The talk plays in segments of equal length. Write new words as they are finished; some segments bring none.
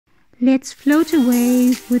Let's float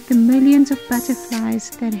away with the millions of butterflies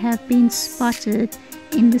that have been spotted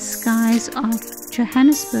in the skies of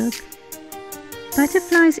Johannesburg.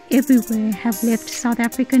 Butterflies everywhere have left South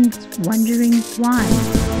Africans wondering why.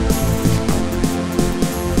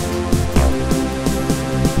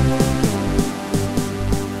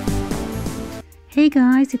 Hey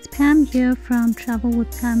guys, it's Pam here from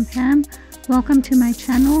Travel-with-pam-pam. Welcome to my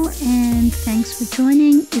channel and thanks for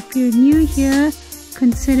joining. If you're new here,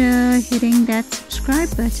 consider hitting that subscribe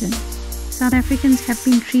button. South Africans have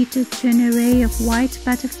been treated to an array of white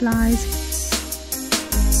butterflies.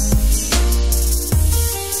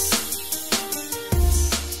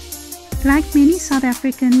 Like many South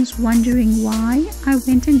Africans wondering why, I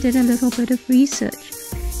went and did a little bit of research.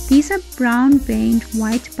 These are brown-veined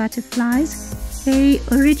white butterflies. They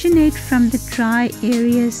originate from the dry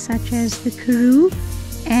areas such as the Karoo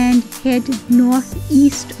and head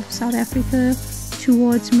northeast of South Africa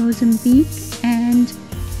towards Mozambique and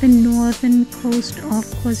the northern coast of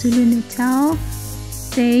KwaZulu-Natal.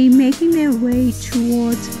 They making their way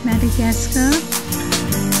towards Madagascar.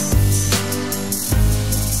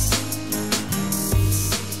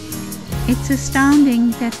 It's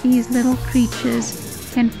astounding that these little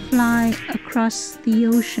creatures can fly across the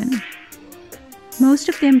ocean. Most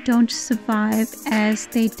of them don't survive as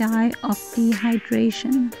they die of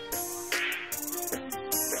dehydration.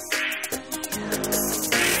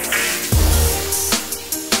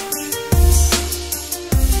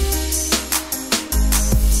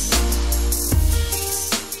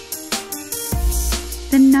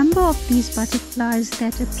 The number of these butterflies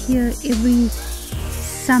that appear every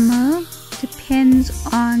summer depends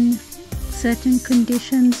on certain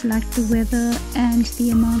conditions like the weather and the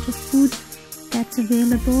amount of food that's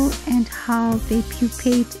available and how they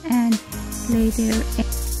pupate and lay their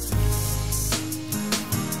eggs.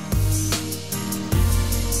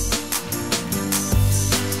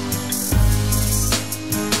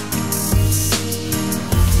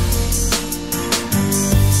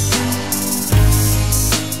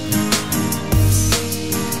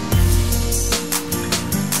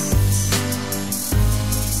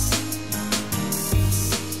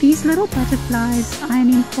 These little butterflies are an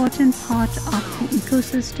important part of the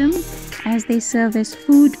ecosystem as they serve as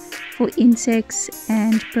food for insects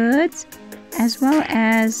and birds, as well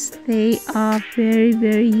as they are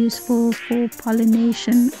very useful for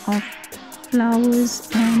pollination of flowers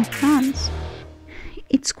and plants.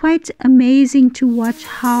 It's quite amazing to watch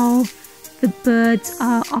how the birds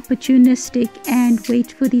are opportunistic and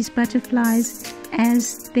wait for these butterflies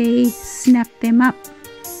as they snap them up.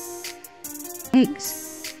 Eggs.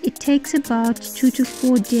 It takes about 2 to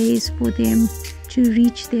 4 days for them to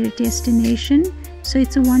reach their destination, so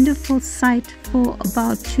it's a wonderful sight for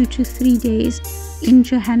about 2 to 3 days in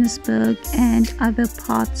Johannesburg and other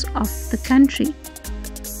parts of the country.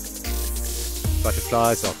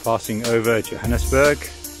 Butterflies are passing over Johannesburg,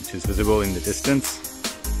 which is visible in the distance.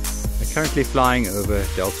 They're currently flying over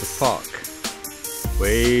Delta Park.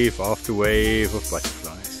 Wave after wave of butterflies.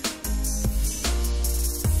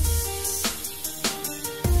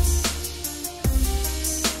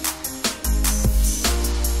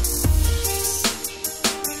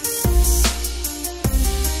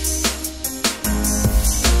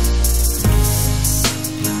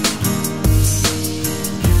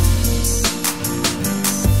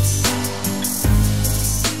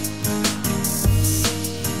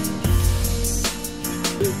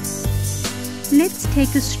 Let's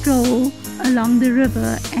take a stroll along the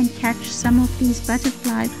river and catch some of these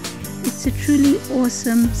butterflies. It's a truly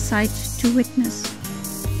awesome sight to witness.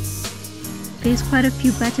 There's quite a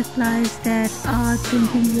few butterflies that are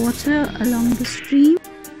drinking water along the stream.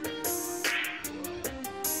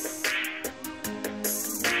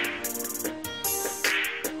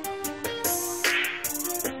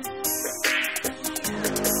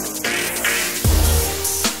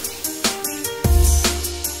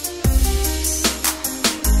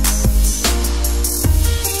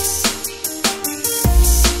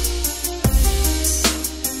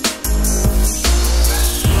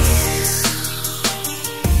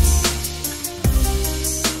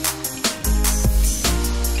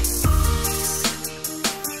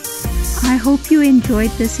 I hope you enjoyed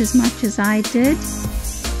this as much as I did.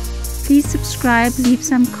 Please subscribe, leave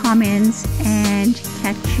some comments, and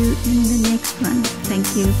catch you in the next one. Thank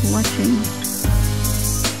you for watching.